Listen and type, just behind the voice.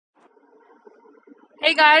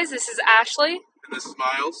Hey guys, this is Ashley, And this is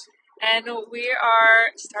Miles. and we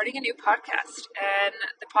are starting a new podcast. And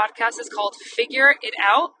the podcast is called Figure It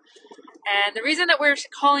Out. And the reason that we're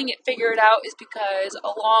calling it Figure It Out is because,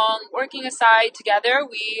 along working aside together,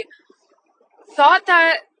 we thought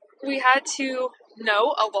that we had to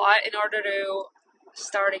know a lot in order to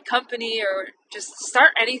start a company or just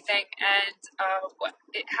start anything. And what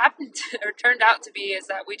it happened or turned out to be is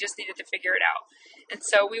that we just needed to figure it out. And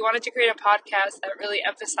so we wanted to create a podcast that really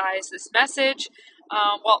emphasized this message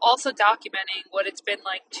while also documenting what it's been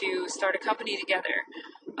like to start a company together.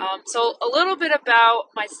 So a little bit about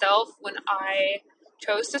myself when I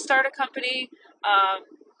chose to start a company.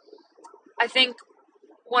 I think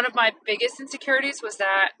one of my biggest insecurities was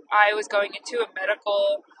that I was going into a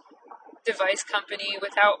medical device company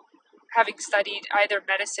without having studied either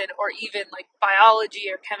medicine or even like biology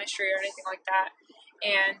or chemistry or anything like that.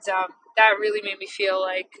 And that really made me feel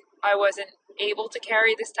like I wasn't able to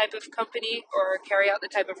carry this type of company or carry out the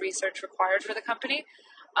type of research required for the company.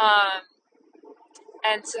 Um,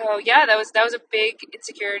 and so, yeah, that was a big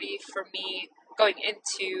insecurity for me going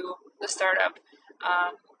into the startup.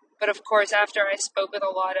 But of course, after I spoke with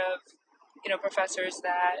a lot of professors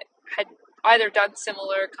that had either done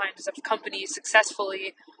similar kinds of companies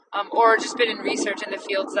successfully or just been in research in the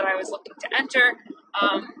fields that I was looking to enter,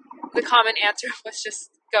 um, the common answer was just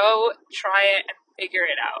go try it and figure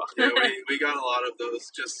it out. Yeah, we got a lot of those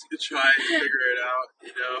just to try and figure it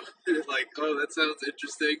out, like, oh, that sounds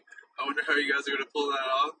interesting. I wonder how you guys are going to pull that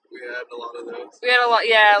off. We had a lot of those. We had a lot,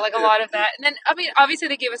 yeah, like a lot of that. And then, I mean, obviously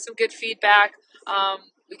they gave us some good feedback.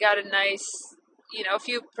 We got a nice, a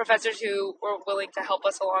few professors who were willing to help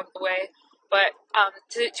us along the way. But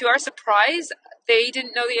to our surprise, they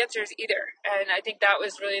didn't know the answers either. And I think that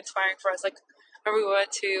was really inspiring for us. Like, remember we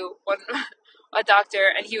went to a doctor,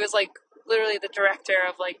 and he was like literally the director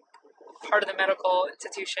of like part of the medical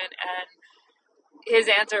institution, and his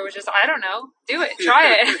answer was just, I don't know, do it,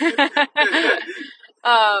 try it.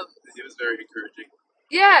 um, It was very encouraging.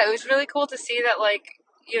 yeah, it was really cool to see that, like,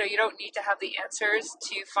 you don't need to have the answers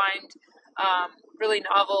to find really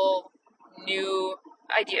novel, new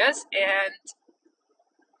ideas. And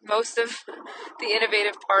most of the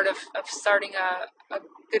innovative part of starting a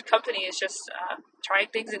good company is just trying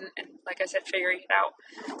things and, like I said, figuring it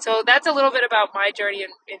out. So that's a little bit about my journey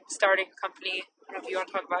in starting a company. I don't know if you want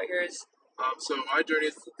to talk about yours. So my journey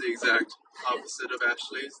is the exact opposite of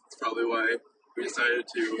Ashley's. It's probably why we decided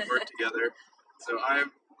to work together. So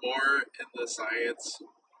I'm more in the science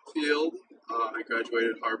field. I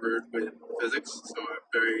graduated Harvard with physics, so I'm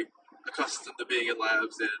very accustomed to being in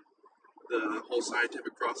labs and the whole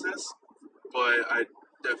scientific process. But I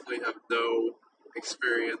definitely have no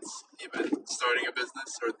experience even starting a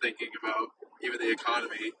business or thinking about even the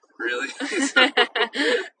economy, really.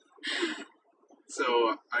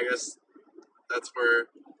 So I guess that's where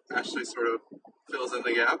Ashley sort of fills in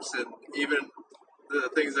the gaps, and even the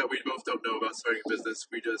things that we both don't know about starting a business,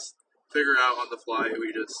 we just figure out on the fly.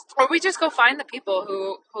 Or we just go find the people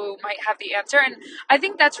who might have the answer. And I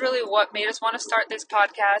think that's really what made us want to start this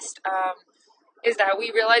podcast. Is that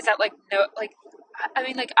we realized that, like, no, like, I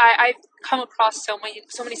mean, like, I've come across so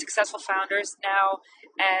many successful founders now,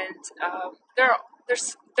 and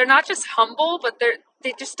they're not just humble, but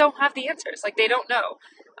they just don't have the answers. Like, they don't know.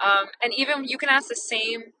 And even you can ask the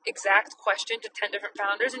same exact question to 10 different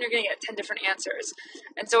founders, and you're going to get 10 different answers.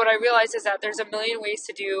 And so what I realized is that there's a million ways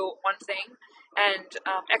to do one thing, and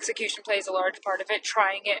execution plays a large part of it.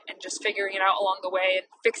 Trying it and just figuring it out along the way, and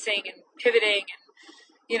fixing and pivoting, and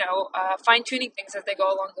fine tuning things as they go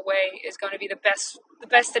along the way is going to be the best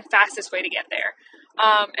and fastest way to get there.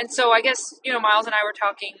 And so I guess Miles and I were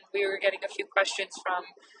talking. We were getting a few questions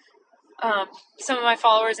from some of my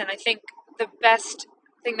followers, and I think the best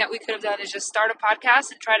thing that we could have done is just start a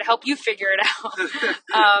podcast and try to help you figure it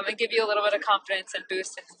out, and give you a little bit of confidence and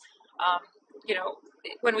boost. And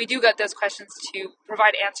when we do get those questions, to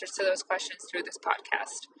provide answers to those questions through this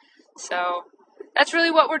podcast. So that's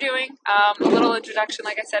really what we're doing. A little introduction,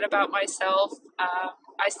 like I said, about myself.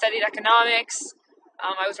 I studied economics.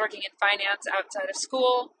 I was working in finance outside of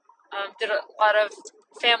school. Did a lot of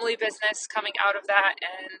family business coming out of that,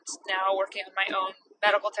 and now working on my own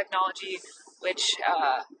medical technology, which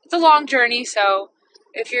it's a long journey. So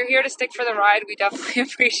if you're here to stick for the ride, we definitely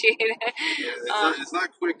appreciate it. Yeah, it's not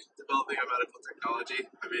quick developing a medical technology.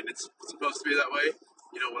 I mean, it's supposed to be that way.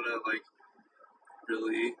 You don't want to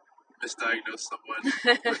really misdiagnose someone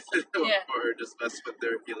Yeah. or just mess with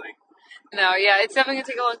their healing. No, yeah, it's definitely going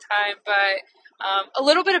to take a long time, but a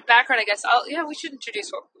little bit of background, I guess. We should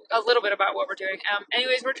introduce a little bit about what we're doing.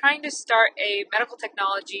 Anyways, we're trying to start a medical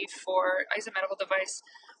technology for, I guess, a medical device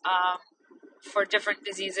for different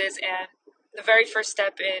diseases, and the very first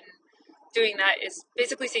step in doing that is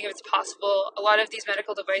basically seeing if it's possible. A lot of these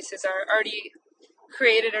medical devices are already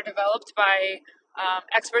created or developed by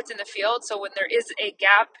experts in the field. So when there is a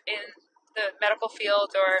gap in the medical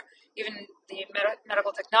field or even the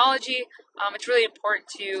medical technology, it's really important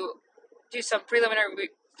to do some preliminary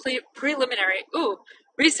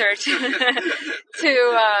research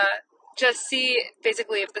to just see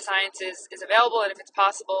basically if the science is available and if it's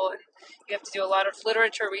possible. And you have to do a lot of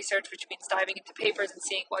literature research, which means diving into papers and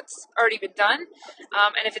seeing what's already been done.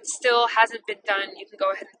 And if it still hasn't been done, you can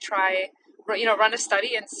go ahead and try, run a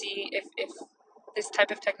study and see if this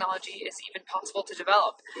type of technology is even possible to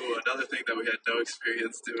develop. Ooh, another thing that we had no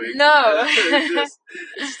experience doing. No. Just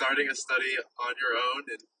starting a study on your own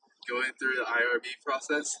and going through the IRB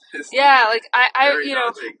process is like I very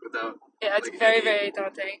daunting without it's like, very, any very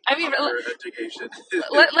daunting. I mean, education.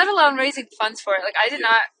 let alone raising funds for it. Like I did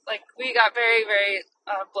not, we got very, very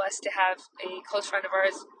blessed to have a close friend of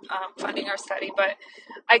ours funding our study, but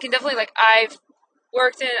I can definitely, I've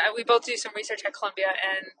worked we both do some research at Columbia,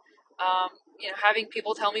 and having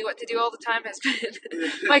people tell me what to do all the time has been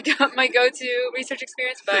my go-to research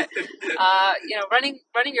experience. But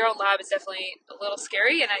running your own lab is definitely a little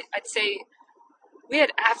scary, and I'd say we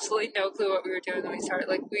had absolutely no clue what we were doing when we started.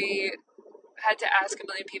 Like we had to ask a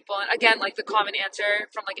million people, and again, the common answer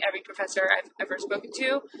from every professor I've ever spoken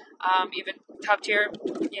to, even top tier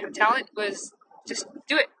talent, was just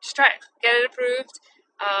do it, just try it, get it approved,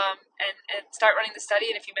 and start running the study.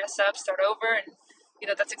 And if you mess up, start over. And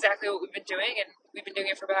that's exactly what we've been doing, and we've been doing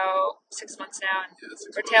it for about 6 months now, and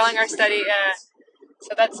we're tailing our study.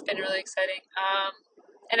 So that's been really exciting.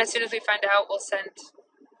 And as soon as we find out, we'll send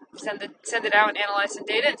it out and analyze some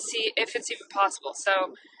data and see if it's even possible.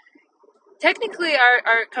 So technically,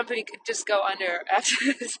 our company could just go under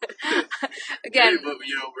after this. Again, but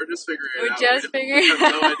we're just figuring it we're out. Just figuring it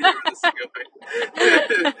out. We have no idea where this is going.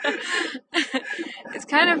 It's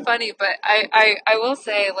kind of funny, but I will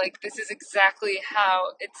say, this is exactly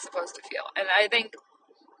how it's supposed to feel. And I think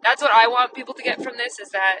that's what I want people to get from this, is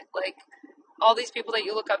that, all these people that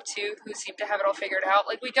you look up to who seem to have it all figured out,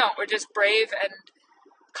 we don't. We're just brave and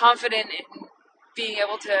confident in being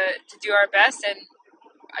able to do our best, and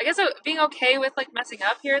I guess being okay with messing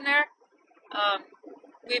up here and there.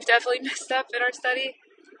 We've definitely messed up in our study,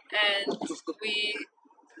 and we,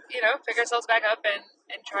 pick ourselves back up and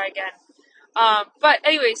try again. But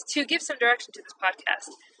anyways, to give some direction to this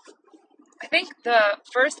podcast, I think the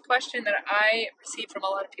first question that I received from a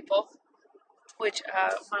lot of people, which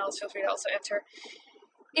Miles, feel free to also answer,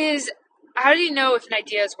 is how do you know if an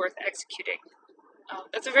idea is worth executing?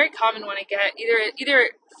 That's a very common one I get,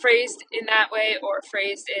 either phrased in that way or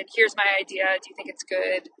phrased in, here's my idea, do you think it's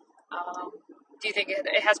good? Do you think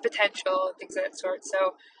it has potential, and things of that sort.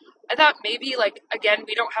 So I thought maybe, again,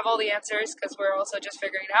 we don't have all the answers because we're also just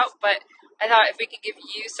figuring it out, but I thought if we could give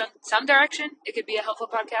you some direction, it could be a helpful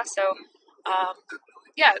podcast. So,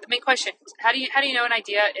 the main question, how do you know an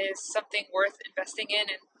idea is something worth investing in,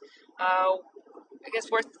 and I guess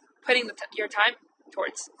worth putting your time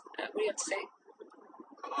towards? What do you have to say?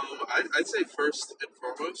 I'd say first and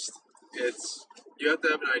foremost, you have to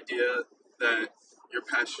have an idea that you're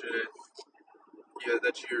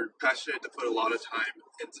passionate to put a lot of time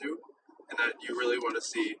into, and that you really want to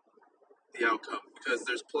see the outcome. Because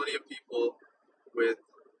there's plenty of people with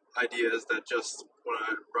ideas that just want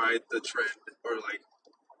to ride the trend, or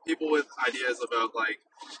people with ideas about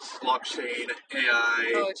blockchain,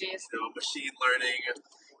 AI, Oh, geez. machine learning.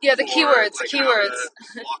 Yeah, the keywords. How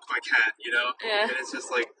to walk my cat, Yeah. And it's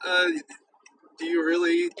just do you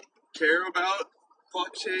really care about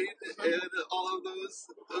blockchain and all of those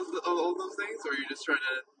things, or are you just trying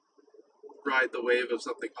to ride the wave of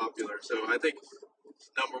something popular? So I think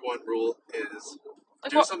number one rule is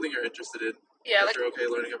do something you're interested in, that you're okay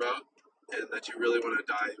learning about, and that you really want to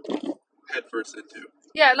dive headfirst into.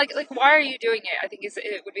 Yeah, why are you doing it? I think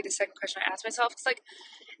it would be the second question I ask myself. It's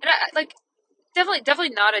and I definitely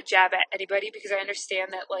not a jab at anybody, because I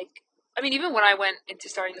understand that even when I went into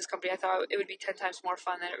starting this company, I thought it would be 10 times more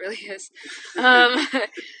fun than it really is.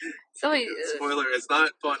 Spoiler, it's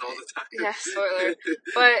not fun all the time. Yeah, spoiler.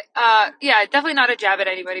 But definitely not a jab at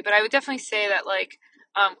anybody. But I would definitely say that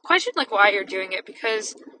question why you're doing it,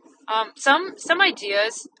 because some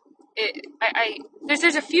ideas,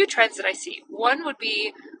 there's a few trends that I see. One would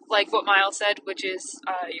be what Miles said, which is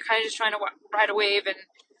you're kind of just trying to ride a wave and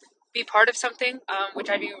be part of something, which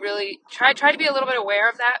I'd be really try to be a little bit aware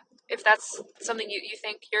of that if that's something you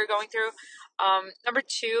think you're going through. Number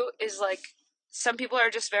two is some people are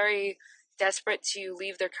just very desperate to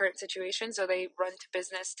leave their current situation, so they run to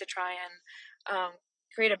business to try and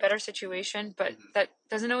create a better situation, but that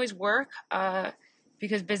doesn't always work.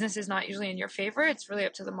 Because business is not usually in your favor. It's really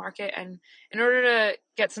up to the market. And in order to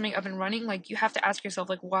get something up and running, like you have to ask yourself,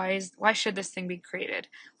 like, why should this thing be created?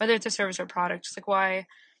 Whether it's a service or product, just like why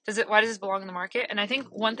does this belong in the market? And I think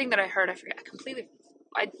one thing that I heard,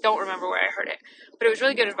 I don't remember where I heard it, but it was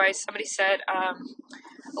really good advice. Somebody said,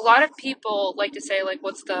 a lot of people like to say like,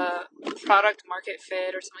 what's the product market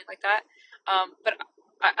fit or something like that. But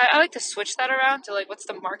I like to switch that around to like, what's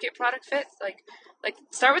the market product fit? Like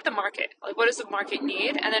start with the market. Like, what does the market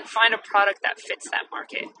need, and then find a product that fits that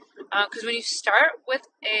market. Because when you start with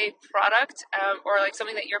a product or like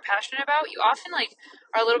something that you're passionate about, you often like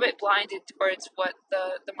are a little bit blinded towards what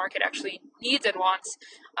the market actually needs and wants.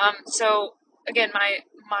 So again,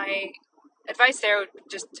 my advice there would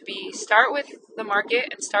just to be start with the market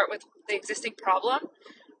and start with the existing problem.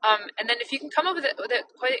 And then if you can come up with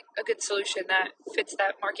quite a good solution that fits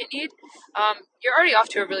that market need, you're already off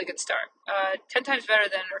to a really good start. 10 times better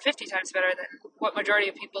than, or 50 times better than what majority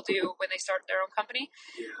of people do when they start their own company.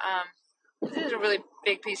 This is a really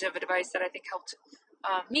big piece of advice that I think helped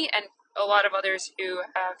me and a lot of others who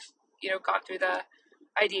have, gone through the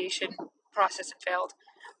ideation process and failed.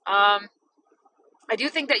 I do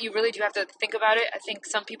think that you really do have to think about it. I think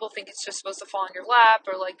some people think it's just supposed to fall in your lap,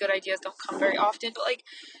 or like good ideas don't come very often, but like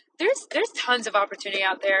there's tons of opportunity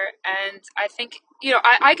out there. And I think,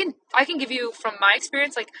 I can give you from my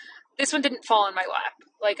experience, like this one didn't fall in my lap.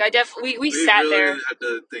 Like I definitely, we sat really there. Had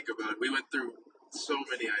to think about it. We went through so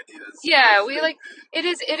many ideas. Yeah,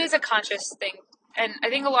 it is a conscious thing. And I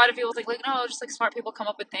think a lot of people think like, no, just like smart people come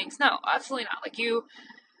up with things. No, absolutely not. Like you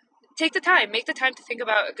take the time, make the time to think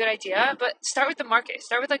about a good idea, but start with the market.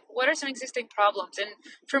 Start with like, what are some existing problems? And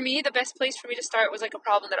for me, the best place for me to start was like a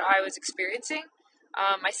problem that I was experiencing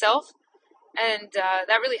myself. And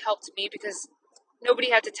that really helped me because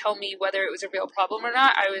nobody had to tell me whether it was a real problem or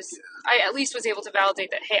not. I at least was able to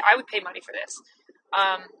validate that, hey, I would pay money for this.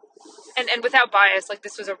 And without bias, like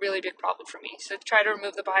this was a really big problem for me. So try to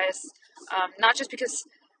remove the bias, not just because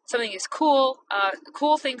something is cool.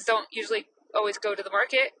 Cool things don't usually always go to the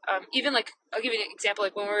market. Even like, I'll give you an example,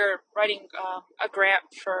 like when we were writing a grant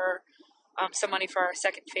for some money for our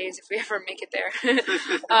second phase, if we ever make it there.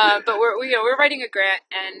 But we're writing a grant,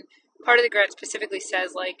 and part of the grant specifically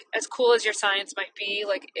says like, as cool as your science might be,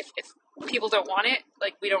 like if people don't want it,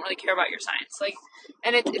 like we don't really care about your science. Like,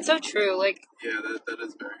 and it's so true. Like, yeah, that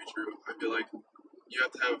is very true. I feel like you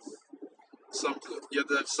have to have some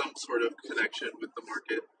sort of connection with the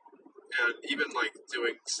market, and even like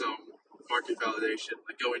doing some market validation,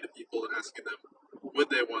 like going to people and asking them would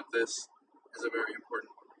they want this, is a very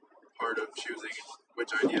important part of choosing which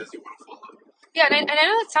ideas you want to follow. Yeah, and I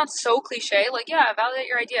know that sounds so cliche. Like, yeah, validate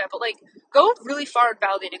your idea, but like, go really far in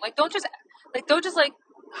validating. Like, don't just like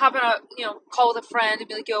hop on a call with a friend and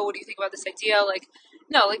be like, yo, what do you think about this idea? Like,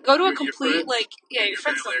 no, like go to a complete your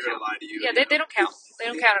friends don't count. Lie to you, yeah, they don't count. They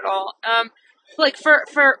don't count at all. Like for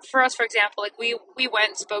us, for example, like we went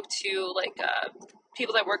and spoke to like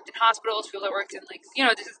people that worked in hospitals, people that worked in like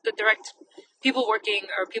this is the direct people working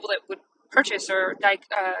or people that would purchase or I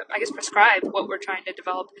guess prescribe what we're trying to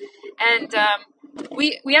develop, and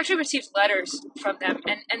we actually received letters from them,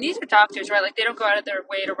 and these are doctors, right? Like they don't go out of their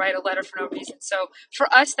way to write a letter for no reason. So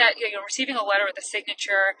for us, that receiving a letter with a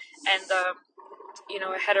signature and a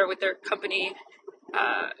header with their company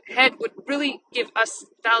head would really give us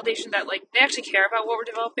validation that like they actually care about what we're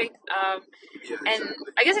developing. And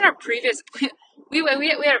I guess in our previous we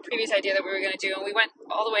had a previous idea that we were going to do, and we went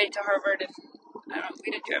all the way to Harvard, and I don't know,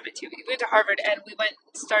 we didn't do MIT. We went to Harvard, and we went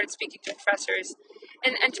and started speaking to professors.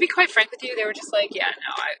 And to be quite frank with you, they were just like, yeah,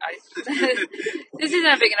 no, I this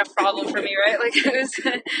isn't a big enough problem for me, right? Like it was,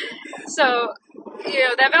 so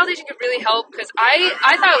that validation could really help because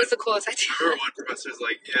I thought it was the coolest idea. I remember one professor's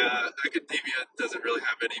like, yeah, academia doesn't really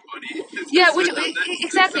have any money.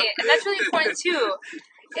 Exactly, and that's really important too.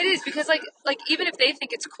 It is because like even if they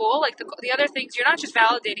think it's cool, like the other things, you're not just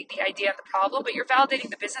validating the idea and the problem, but you're validating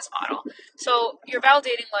the business model. So you're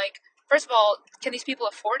validating like, first of all, can these people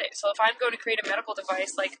afford it? So if I'm going to create a medical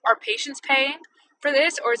device, like are patients paying for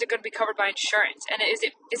this, or is it going to be covered by insurance? And is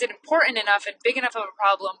it important enough and big enough of a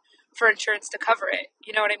problem for insurance to cover it?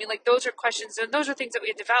 You know what I mean? Like those are questions, and those are things that we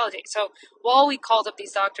had to validate. So while we called up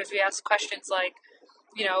these doctors, we asked questions like,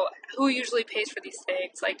 who usually pays for these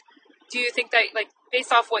things? Like, do you think that, like,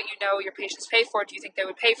 based off what your patients pay for, do you think they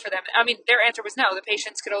would pay for them? I mean, their answer was no. The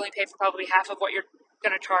patients could only pay for probably half of what you're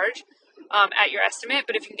going to charge. at your estimate.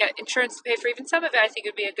 But if you can get insurance to pay for even some of it, I think it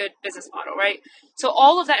would be a good business model, right? So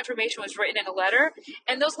all of that information was written in a letter,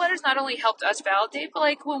 and those letters not only helped us validate, but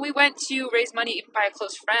like when we went to raise money even by a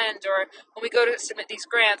close friend, or when we go to submit these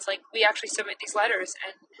grants, like we actually submit these letters,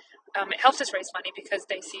 and it helps us raise money because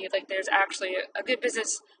they see like there's actually a good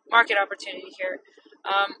business market opportunity here.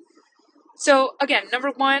 So again, number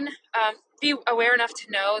one, be aware enough to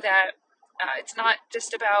know that it's not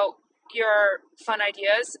just about your fun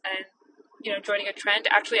ideas and joining a trend.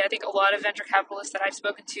 Actually, I think a lot of venture capitalists that I've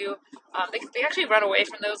spoken to, they actually run away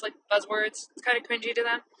from those like buzzwords. It's kind of cringy to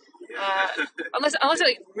them, unless it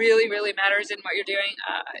like really really matters in what you're doing.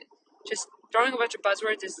 Just throwing a bunch of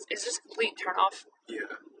buzzwords is just a complete turn off. Yeah.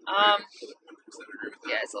 Um, 100% agree with that.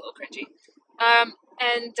 yeah, it's a little cringy.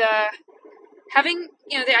 And having,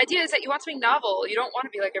 the idea is that you want something novel. You don't want to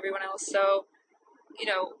be like everyone else. So,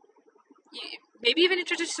 maybe even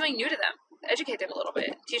introduce something new to them. Educate them a little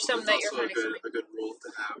bit. Teach them that you're It's finding also something. a good rule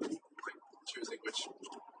to have, like choosing which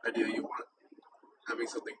idea you want, having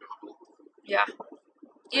something novel. Yeah.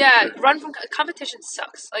 Yeah, run from competition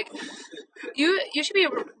sucks. Like, you should be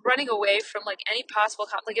running away from like any possible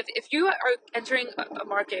like if you are entering a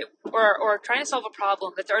market or trying to solve a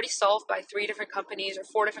problem that's already solved by 3 different companies or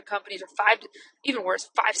 4 different companies or 5, even worse,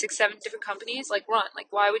 5, 6, 7 different companies, like run. Like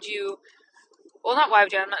why would you? Well, not why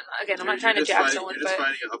would you? I'm not trying to jab someone, You're just but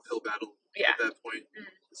fighting an uphill battle yeah. at that point.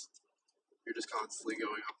 You're just constantly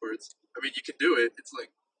going upwards. I mean, you can do it. It's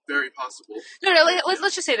like very possible. No.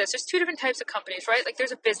 Let's just say this. There's 2 different types of companies, right? Like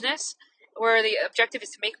there's a business where the objective is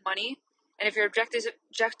to make money, and if your objective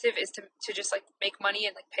is to just like make money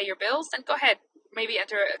and like pay your bills, then go ahead, maybe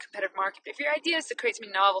enter a competitive market. But if your idea is to create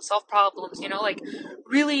something novel, solve problems, like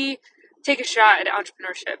really take a shot at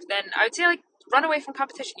entrepreneurship, then I would say like run away from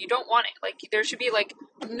competition. You don't want it. Like there should be like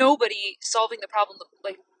nobody solving the problem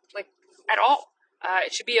like at all.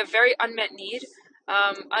 It should be a very unmet need,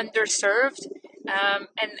 underserved,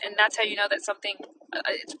 and that's how you know that something.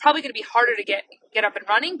 It's probably going to be harder to get up and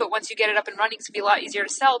running, but once you get it up and running, it's going to be a lot easier to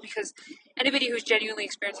sell because anybody who's genuinely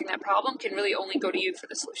experiencing that problem can really only go to you for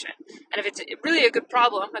the solution. And if it's really a good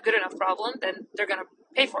problem, a good enough problem, then they're going to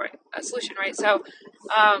pay for it, a solution, right? So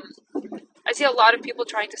I see a lot of people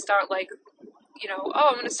trying to start like,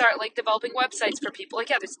 I'm going to start like developing websites for people. Like,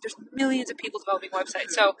 yeah, there's millions of people developing websites.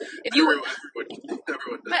 So if you,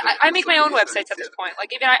 everyone does I make my own websites at this point.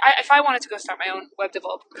 Like even if I wanted to go start my own web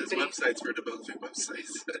development company, websites for developing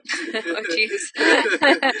websites. oh jeez.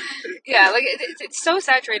 Yeah, like it's so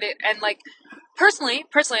saturated, and like personally,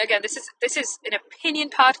 again, this is an opinion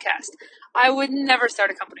podcast. I would never start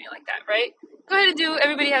a company like that, right? Go ahead and do.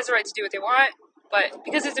 Everybody has the right to do what they want, but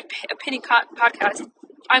because it's an opinion podcast,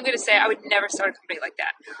 I'm going to say I would never start a company like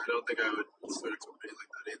that. Yeah, I don't think I would start a company like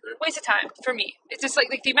that either. Waste of time for me. It's just like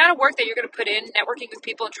the amount of work that you're going to put in networking with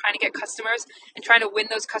people and trying to get customers and trying to win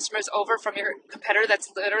those customers over from your competitor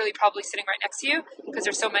that's literally probably sitting right next to you because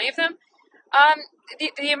there's so many of them.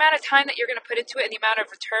 The amount of time that you're going to put into it and the amount of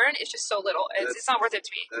return is just so little. It's not worth it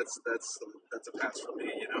to me. That's a pass for me,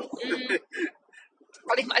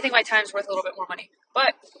 Mm-hmm. I think my time's worth a little bit more money,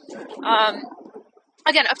 but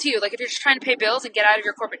again, up to you. Like if you're just trying to pay bills and get out of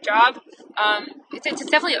your corporate job, it's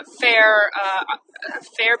definitely a fair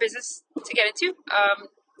business to get into.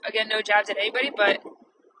 Again, no jabs at anybody, but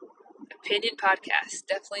opinion podcast,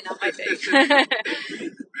 definitely not my thing.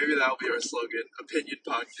 Maybe that'll be our slogan, opinion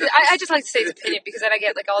podcast. I just like to say it's opinion because then I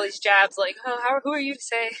get like all these jabs like, oh, who are you to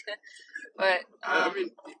say? But I mean,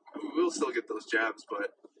 we'll still get those jabs,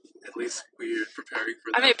 but at least we're preparing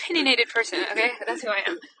for that. I'm an opinionated person, okay? That's who I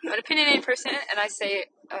am. I'm an opinionated person, and I say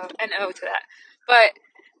an O to that. But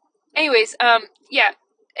anyways, yeah.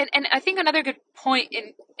 And I think another good point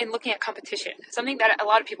in looking at competition, something that a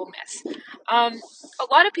lot of people miss. A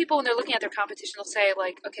lot of people, when they're looking at their competition, they'll say,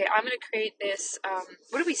 like, okay, I'm going to create this.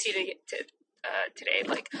 What do we see today?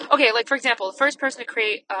 Like, okay, like, for example, the first person to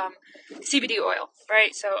create CBD oil,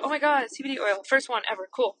 right? So, oh my God, CBD oil, first one ever,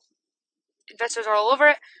 cool. Investors are all over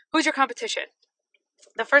it. Who's your competition?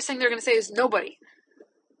 The first thing they're going to say is nobody.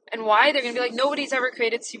 And why? They're going to be like, nobody's ever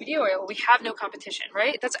created CBD oil. We have no competition,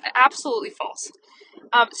 right? That's absolutely false.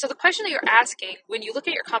 So the question that you're asking when you look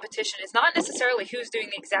at your competition is not necessarily who's doing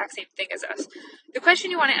the exact same thing as us. The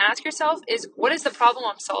question you want to ask yourself is, what is the problem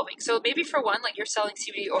I'm solving? So maybe for one, like you're selling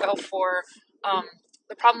CBD oil for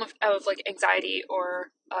the problem of like anxiety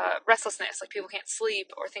or restlessness, like people can't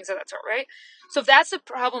sleep or things of that sort, right? So if that's the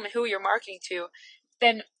problem and who you're marketing to,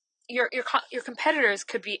 then your competitors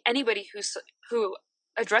could be anybody who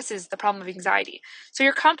addresses the problem of anxiety. So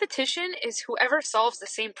your competition is whoever solves the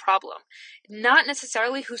same problem, not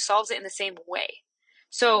necessarily who solves it in the same way.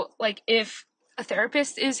 So like if a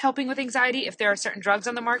therapist is helping with anxiety, if there are certain drugs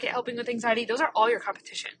on the market helping with anxiety, those are all your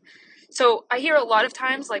competition. So I hear a lot of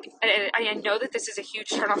times, like, and I know that this is a huge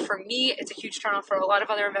turnoff for me. It's a huge turnoff for a lot of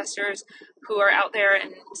other investors who are out there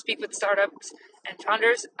and speak with startups and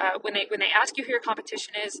founders. When they ask you who your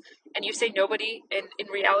competition is, and you say nobody, and in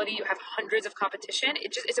reality you have hundreds of competition,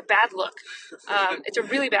 it's a bad look. It's a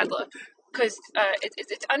really bad look because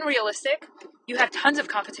it's unrealistic. You have tons of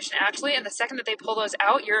competition actually, and the second that they pull those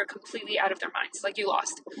out, you're completely out of their minds. Like, you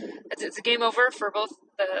lost. It's a game over for both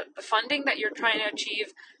the funding that you're trying to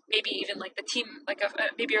achieve, maybe even like the team, like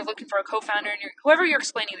maybe you're looking for a co-founder and whoever you're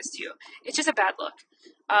explaining this to. It's just a bad look.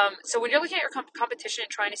 So when you're looking at your competition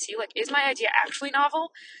and trying to see, like, is my idea actually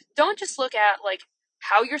novel? Don't just look at like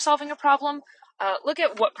how you're solving a problem. Look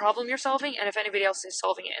at what problem you're solving and if anybody else is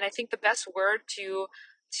solving it. And I think the best word to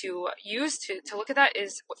use to look at that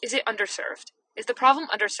is it underserved? Is the problem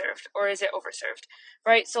underserved or is it overserved?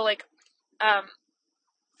 Right? So like,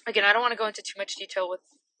 again, I don't want to go into too much detail with,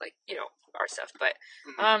 like, our stuff, but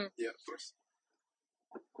yeah, of course.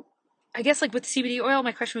 I guess, like, with CBD oil,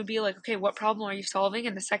 my question would be like, okay, what problem are you solving?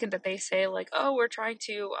 And the second that they say like, oh, we're trying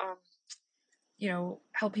to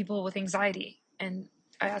help people with anxiety, and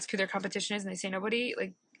I ask who their competition is and they say nobody,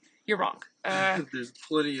 like, you're wrong. There's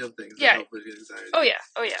plenty of things that Yeah. help with anxiety. Oh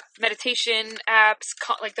yeah. Meditation apps,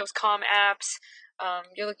 like those calm apps.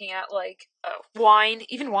 You're looking at like wine.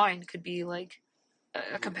 Even wine could be like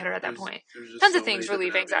a competitor at that point. There's just Tons so of things many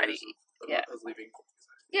relieve different anxiety. avenues of Yeah. relieving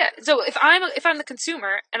anxiety. Yeah. So if I'm the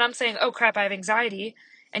consumer and I'm saying, oh crap, I have anxiety,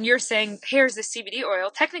 and you're saying, here's this CBD oil,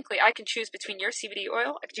 technically I can choose between your CBD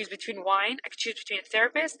oil, I can choose between wine, I can choose between a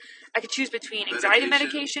therapist, I can choose between anxiety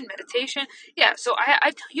medication, meditation. Yeah. So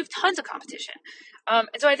you have tons of competition. And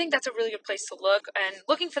so I think that's a really good place to look, and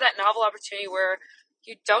looking for that novel opportunity where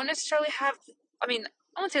you don't necessarily have, I mean,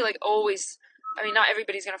 I won't say like always, I mean, not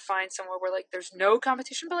everybody's going to find somewhere where like there's no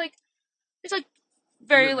competition, but like it's like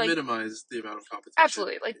very like minimize the amount of competition.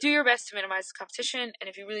 Absolutely, like, do your best to minimize the competition, and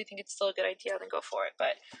if you really think it's still a good idea, then go for it.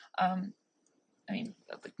 But I mean,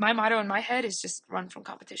 my motto in my head is just run from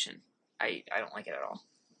competition. I don't like it at all.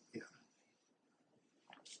 Yeah.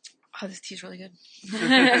 Oh, this tea's really good.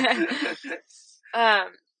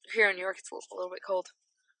 Here in New York, it's a little bit cold.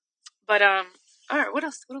 But all right, what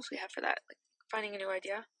else we have for that? Like, finding a new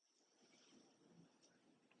idea.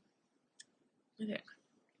 Okay.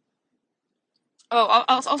 Oh,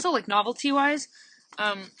 also, like, novelty wise,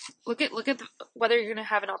 look at whether you're gonna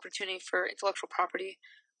have an opportunity for intellectual property,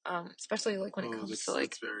 especially like when it comes to like,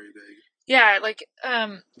 that's very big. Yeah, like,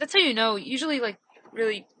 that's how usually like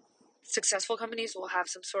really successful companies will have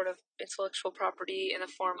some sort of intellectual property in the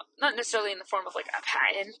form, not necessarily in the form of like a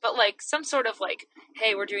patent, but like some sort of like,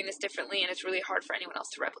 hey, we're doing this differently and it's really hard for anyone else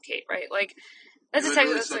to replicate, right? Like, that's It a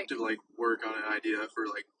really suck to like work on an idea for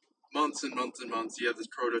like months and months and months. You have this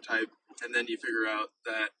prototype, and then you figure out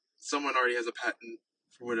that someone already has a patent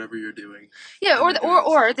for whatever you're doing. Yeah,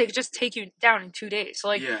 or they could just take you down in 2 days. So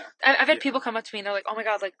like, yeah. I've had people come up to me and they're like, oh my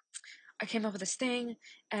god, like, I came up with this thing,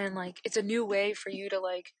 and like, it's a new way for you to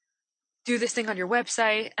like do this thing on your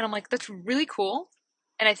website, and I'm like, that's really cool,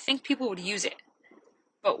 and I think people would use it,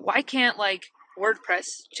 but why can't like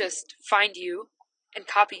WordPress just find you and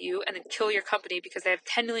copy you and then kill your company because they have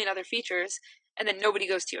 10 million other features, and then nobody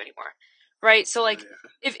goes to you anymore, right? So like,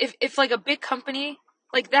 if like a big company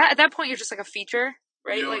like that, at that point you're just like a feature,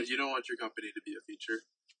 right? You don't want your company to be a feature.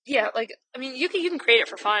 Yeah, like, I mean, you can create it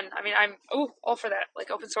for fun. I mean, I'm all for that. Like,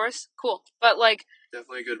 open source, cool. But like,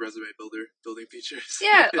 definitely a good resume builder, building features.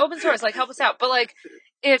 Yeah, open source, like, help us out. But like,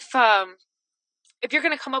 if you're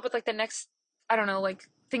gonna come up with like the next, I don't know, like,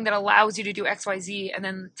 thing that allows you to do XYZ, and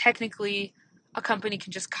then technically a company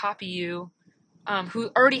can just copy you, who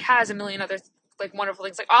already has a million other like wonderful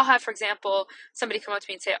things. Like, I'll have, for example, somebody come up to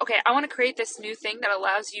me and say, okay, I want to create this new thing that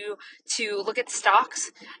allows you to look at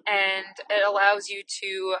stocks, and it allows you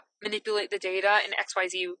to manipulate the data in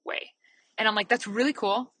XYZ way. And I'm like, that's really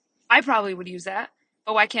cool. I probably would use that,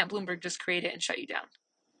 but why can't Bloomberg just create it and shut you down?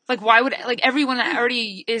 Like, why would, like, everyone that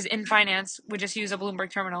already is in finance would just use a Bloomberg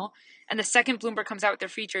terminal, and the second Bloomberg comes out with their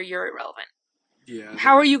feature, you're irrelevant. Yeah.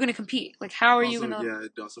 How are you going to compete? Like, how are you going to... Yeah,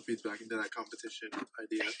 it also feeds back into that competition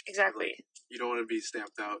idea. Exactly. Like, you don't want to be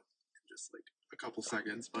stamped out in just like a couple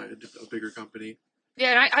seconds by a bigger company.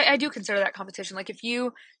 Yeah, and I do consider that competition. Like, if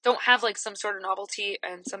you don't have like some sort of novelty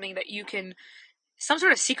and something that you can, some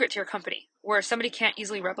sort of secret to your company where somebody can't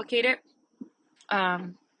easily replicate it, I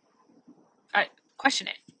question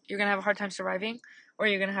it. You're going to have a hard time surviving, or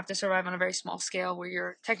you're going to have to survive on a very small scale where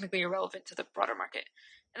you're technically irrelevant to the broader market.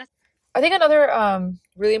 And I think another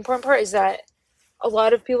really important part is that a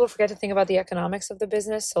lot of people forget to think about the economics of the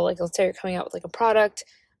business. So like, let's say you're coming out with like a product,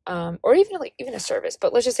 or even a service,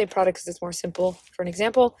 but let's just say product because it's more simple. For an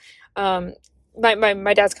example,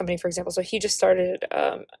 my dad's company, for example, so he just started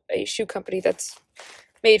a shoe company that's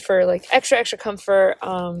made for like extra comfort,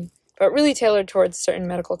 but really tailored towards certain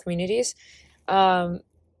medical communities.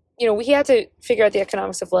 We had to figure out the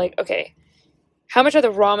economics of like, okay, how much are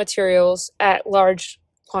the raw materials at large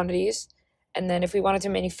quantities? And then if we wanted to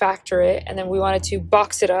manufacture it, and then we wanted to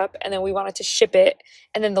box it up, and then we wanted to ship it,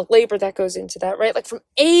 and then the labor that goes into that, right? Like from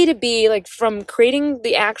A to B, like from creating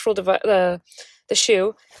the actual the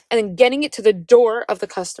shoe, and then getting it to the door of the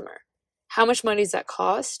customer. How much money does that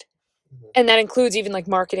cost? And that includes even like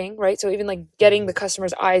marketing, right? So even like getting the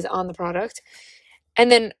customer's eyes on the product.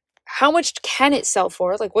 And then how much can it sell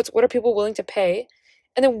for? Like what are people willing to pay?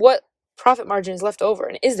 And then what profit margin is left over,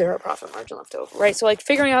 and is there a profit margin left over, right? So like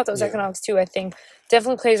figuring out those economics too, I think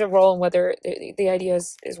definitely plays a role in whether the idea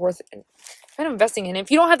is worth kind of investing in.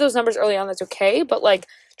 If you don't have those numbers early on, that's okay, but like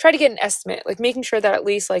try to get an estimate, like making sure that at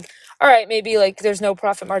least like, all right, maybe like there's no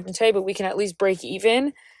profit margin today, but we can at least break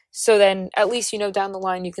even, so then at least down the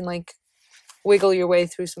line you can like wiggle your way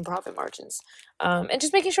through some profit margins, and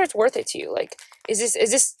just making sure it's worth it to you. Like, is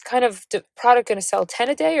this kind of product going to sell 10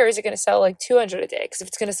 a day, or is it going to sell like 200 a day? Because if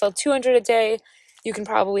it's going to sell 200 a day, you can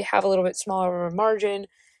probably have a little bit smaller of a margin.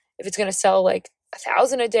 If it's going to sell like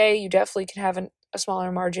 1,000 a day, you definitely can have a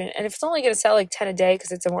smaller margin. And if it's only going to sell like 10 a day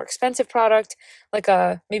because it's a more expensive product, like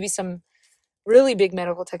maybe some really big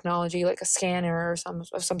medical technology, like a scanner or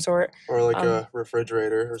some sort, or like a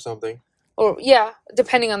refrigerator or something. Or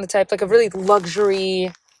depending on the type, like a really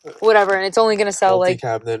luxury whatever, and it's only gonna sell like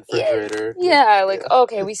multi-cabinet refrigerator.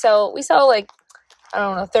 Okay, we sell like, I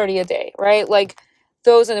don't know, 30 a day, right? Like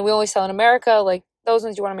those, and we only sell in America. Like those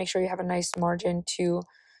ones, you want to make sure you have a nice margin to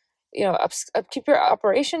upkeep your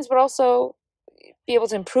operations, but also be able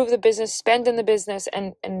to improve the business, spend in the business,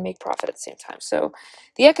 and make profit at the same time. So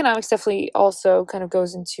the economics definitely also kind of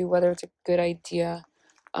goes into whether it's a good idea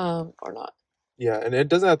or not. Yeah, and it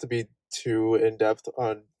doesn't have to be too in-depth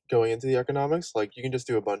on going into the economics. Like you can just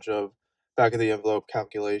do a bunch of back of the envelope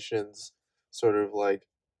calculations, sort of like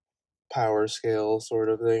power scale sort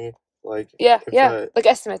of thing. Like like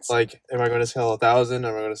estimates. Like, am I going to sell 1,000?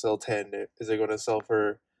 Am I going to sell 10? Is it going to sell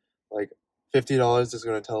for like $50? Is it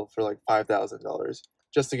going to sell for like $5,000?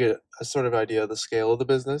 Just to get a sort of idea of the scale of the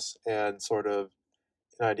business and sort of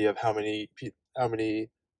an idea of how many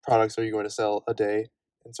products are you going to sell a day,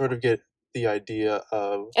 and sort of get the idea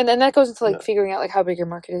of. And then that goes into like figuring out like how big your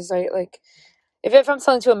market is, right? Like if I'm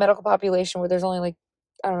selling to a medical population where there's only like,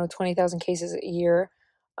 I don't know, 20,000 cases a year,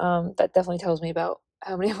 that definitely tells me about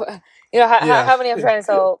how many how many I'm trying to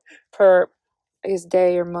sell per, I guess,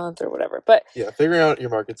 day or month or whatever. But figuring out your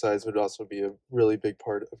market size would also be a really big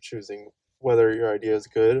part of choosing whether your idea is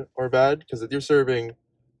good or bad. Because if you're serving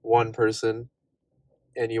one person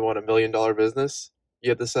and you want $1 million business,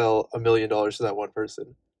 you have to sell $1 million to that one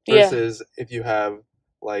person. Versus if you have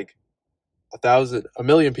like 1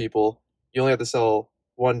 million people, you only have to sell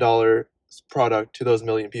 $1 product to those 1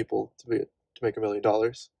 million people to make $1 million.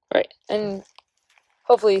 Right, and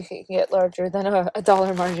hopefully you can get larger than a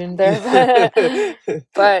dollar margin there.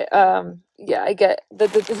 But I get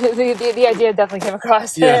the idea definitely came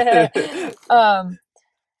across. But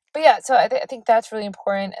yeah, so I think that's really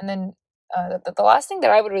important. And then the last thing that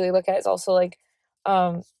I would really look at is also like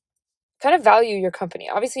kind of value your company.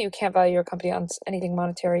 Obviously, you can't value your company on anything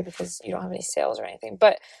monetary because you don't have any sales or anything.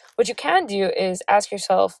 But what you can do is ask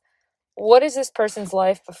yourself, what is this person's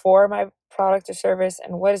life before my product or service,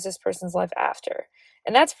 and what is this person's life after?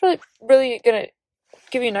 And that's really going to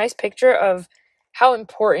give you a nice picture of how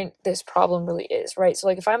important this problem really is, right? So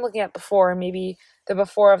like if I'm looking at before, maybe the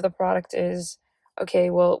before of the product is,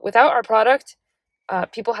 okay, well, without our product,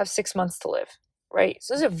 people have 6 months to live, right?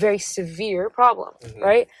 So this is a very severe problem,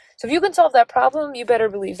 right? So if you can solve that problem, you better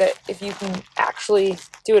believe that if you can actually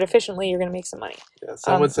do it efficiently, you're going to make some money. Yeah,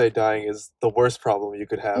 some would say dying is the worst problem you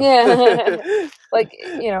could have. Yeah, like,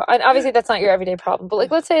 and obviously that's not your everyday problem, but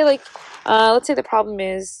like let's say the problem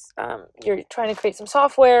is you're trying to create some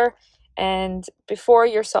software, and before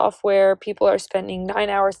your software, people are spending 9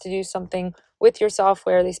 hours to do something. With your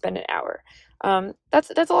software, they spend an hour.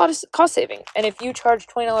 That's a lot of cost saving. And if you charge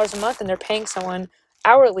 $20 a month and they're paying someone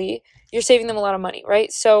hourly, you're saving them a lot of money,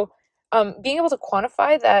 right? So being able to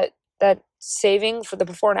quantify that saving for the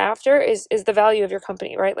before and after is the value of your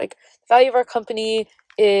company, right? Like the value of our company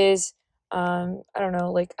is I don't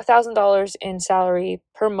know, like $1,000 in salary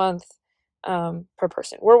per month per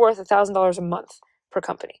person. We're worth $1,000 a month per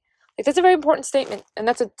company. Like that's a very important statement, and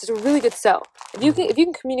that's a really good sell. If you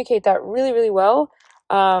can communicate that really, really well,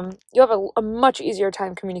 you'll have a much easier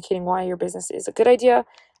time communicating why your business is a good idea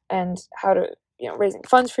and how to raising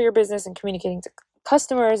funds for your business and communicating to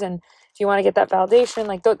customers, and if you want to get that validation,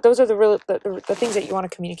 like those are the things that you want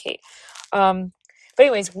to communicate. But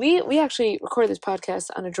anyways, we actually recorded this podcast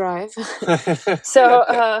on a drive. So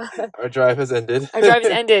our drive has ended.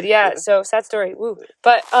 Yeah. So sad story. Woo.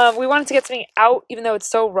 But we wanted to get something out, even though it's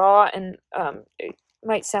so raw and it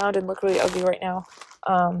might sound and look really ugly right now.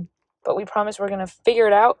 But we promise we're gonna figure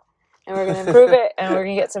it out, and we're gonna improve it, and we're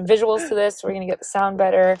gonna get some visuals to this. We're gonna get the sound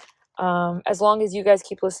better. As long as you guys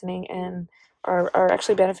keep listening and are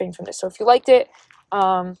actually benefiting from this. So if you liked it,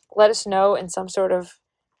 let us know in some sort of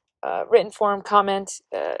written form, comment,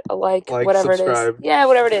 a like, whatever subscribe. it is. Yeah,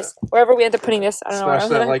 whatever it is. Wherever we end up putting this, I don't know. Smash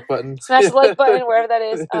that like button. Smash the like button, wherever that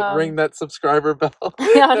is. Ring that subscriber bell.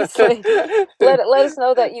 Honestly, let us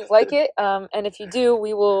know that you like it. And if you do,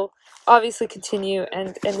 we will obviously continue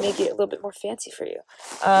and make it a little bit more fancy for you.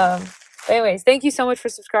 But anyways, thank you so much for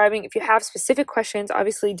subscribing. If you have specific questions,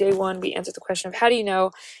 obviously day one, we answered the question of how do you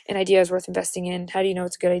know an idea is worth investing in? How do you know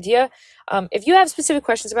it's a good idea? If you have specific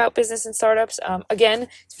questions about business and startups, again,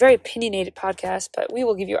 it's a very opinionated podcast, but we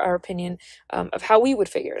will give you our opinion of how we would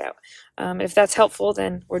figure it out. And if that's helpful,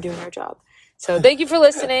 then we're doing our job. So thank you for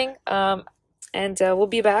listening. And we'll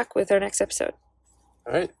be back with our next episode.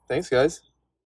 All right. Thanks, guys.